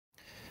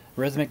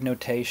Rhythmic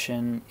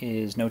notation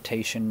is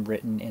notation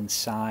written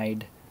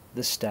inside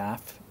the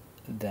staff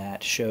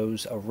that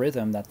shows a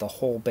rhythm that the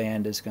whole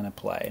band is going to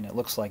play. And it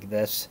looks like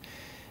this.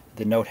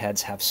 The note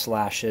heads have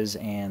slashes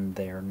and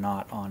they're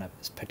not on a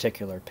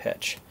particular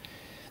pitch.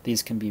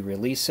 These can be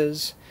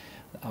releases,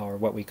 or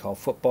what we call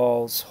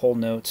footballs, whole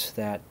notes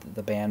that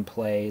the band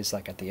plays,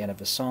 like at the end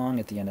of a song,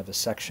 at the end of a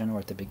section, or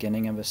at the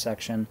beginning of a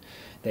section.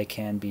 They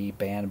can be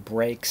band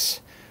breaks,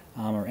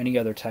 or any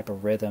other type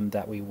of rhythm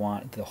that we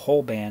want the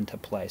whole band to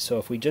play. So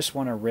if we just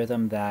want a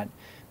rhythm that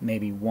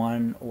maybe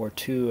one or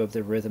two of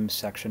the rhythm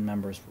section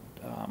members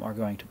are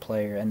going to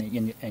play,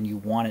 and you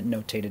want it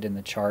notated in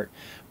the chart,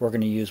 we're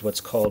going to use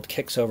what's called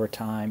kicks over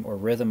time or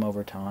rhythm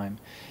over time,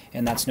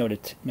 and that's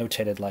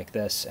notated like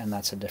this, and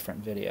that's a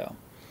different video.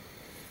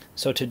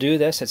 So to do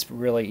this, it's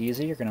really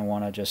easy. You're going to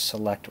want to just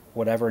select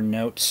whatever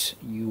notes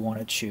you want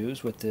to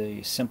choose with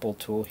the simple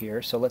tool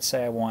here. So let's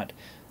say I want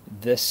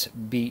this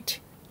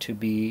beat to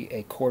be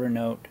a quarter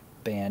note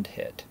band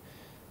hit.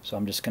 So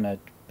I'm just going to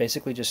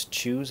basically just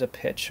choose a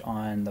pitch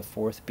on the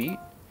fourth beat.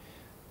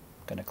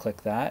 I'm going to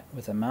click that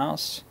with a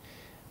mouse.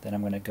 Then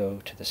I'm going to go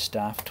to the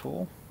staff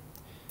tool.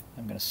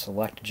 I'm going to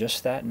select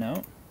just that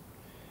note.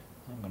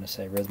 I'm going to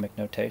say rhythmic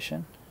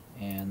notation,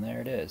 and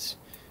there it is.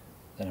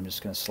 Then I'm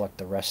just going to select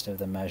the rest of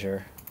the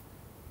measure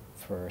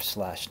for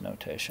slash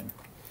notation.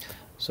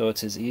 So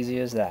it's as easy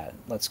as that.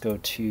 Let's go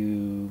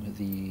to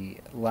the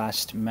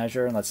last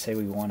measure, and let's say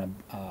we want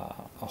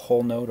a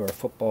whole note or a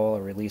football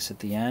or release at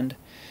the end.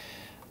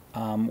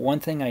 One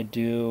thing I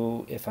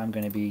do if I'm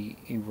going to be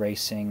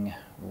erasing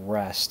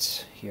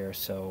rests here,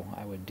 so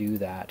I would do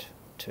that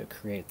to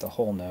create the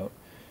whole note.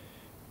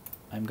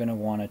 I'm going to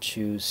want to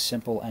choose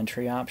simple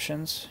entry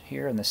options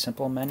here in the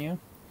simple menu,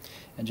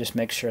 and just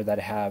make sure that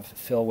I have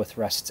fill with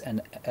rests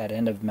and at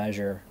end of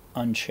measure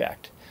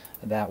unchecked.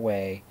 That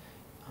way,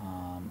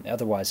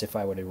 otherwise if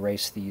I would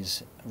erase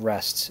these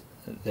rests,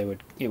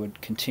 it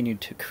would continue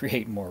to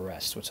create more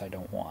rests, which I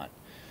don't want.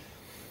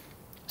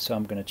 So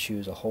I'm going to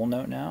choose a whole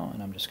note now,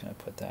 and I'm just going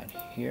to put that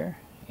here,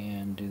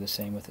 and do the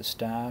same with the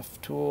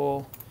staff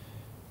tool.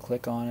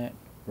 Click on it,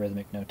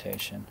 rhythmic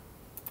notation,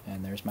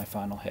 and there's my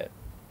final hit.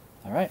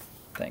 Alright,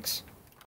 thanks.